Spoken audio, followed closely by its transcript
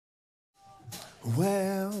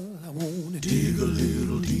Well, I want to dig a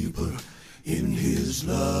little deeper in His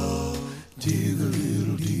love. Dig a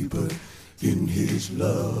little deeper in His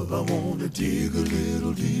love. I want to dig a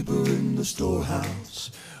little deeper in the storehouse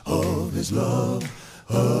of His love,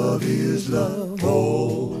 of His love.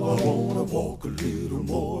 Oh, I want to walk a little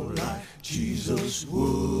more like Jesus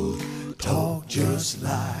would. Talk just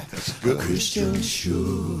like a Christian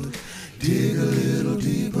should. Dig a little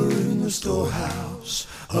deeper in the storehouse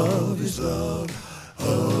of His love,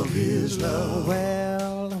 of His love.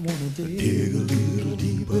 Well, I want to dig a little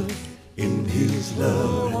deeper in His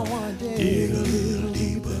love. Dig a little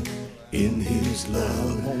deeper in His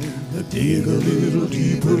love. Dig a little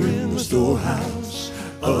deeper in the storehouse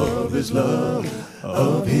of His love,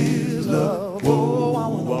 of His love. Whoa, I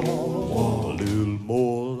want to walk a little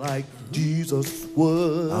more like Jesus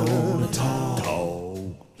would. I want to talk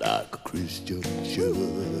like a Christian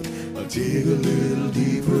should. Dig a little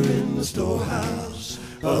deeper in the storehouse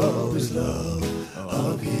of His love,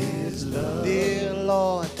 of His love. Dear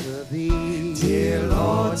Lord, to Thee, dear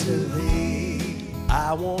Lord, to Thee,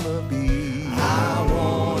 I wanna be, I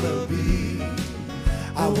wanna be.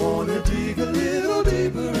 I wanna dig a little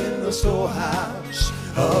deeper in the storehouse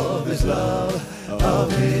of His love,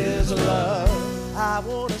 of His love. I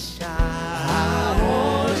wanna shine, I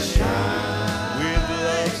wanna shine with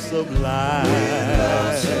love sublime. With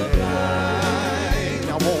love sublime.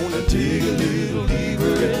 I wanna dig a little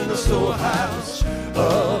deeper in the storehouse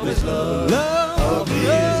of His love, of His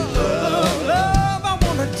love, love. I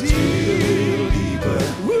wanna dig a little deeper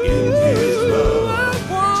in His love.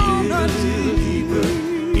 Dig a little deeper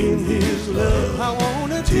in His love. I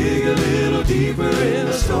wanna dig a little deeper in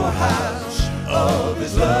the storehouse of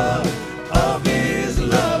His love, of His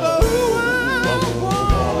love.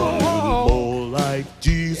 More like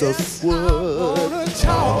Jesus would,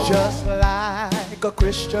 just like a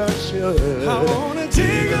Christian should. I wanna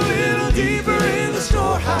dig a little deeper in the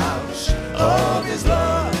storehouse of His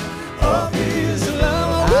love,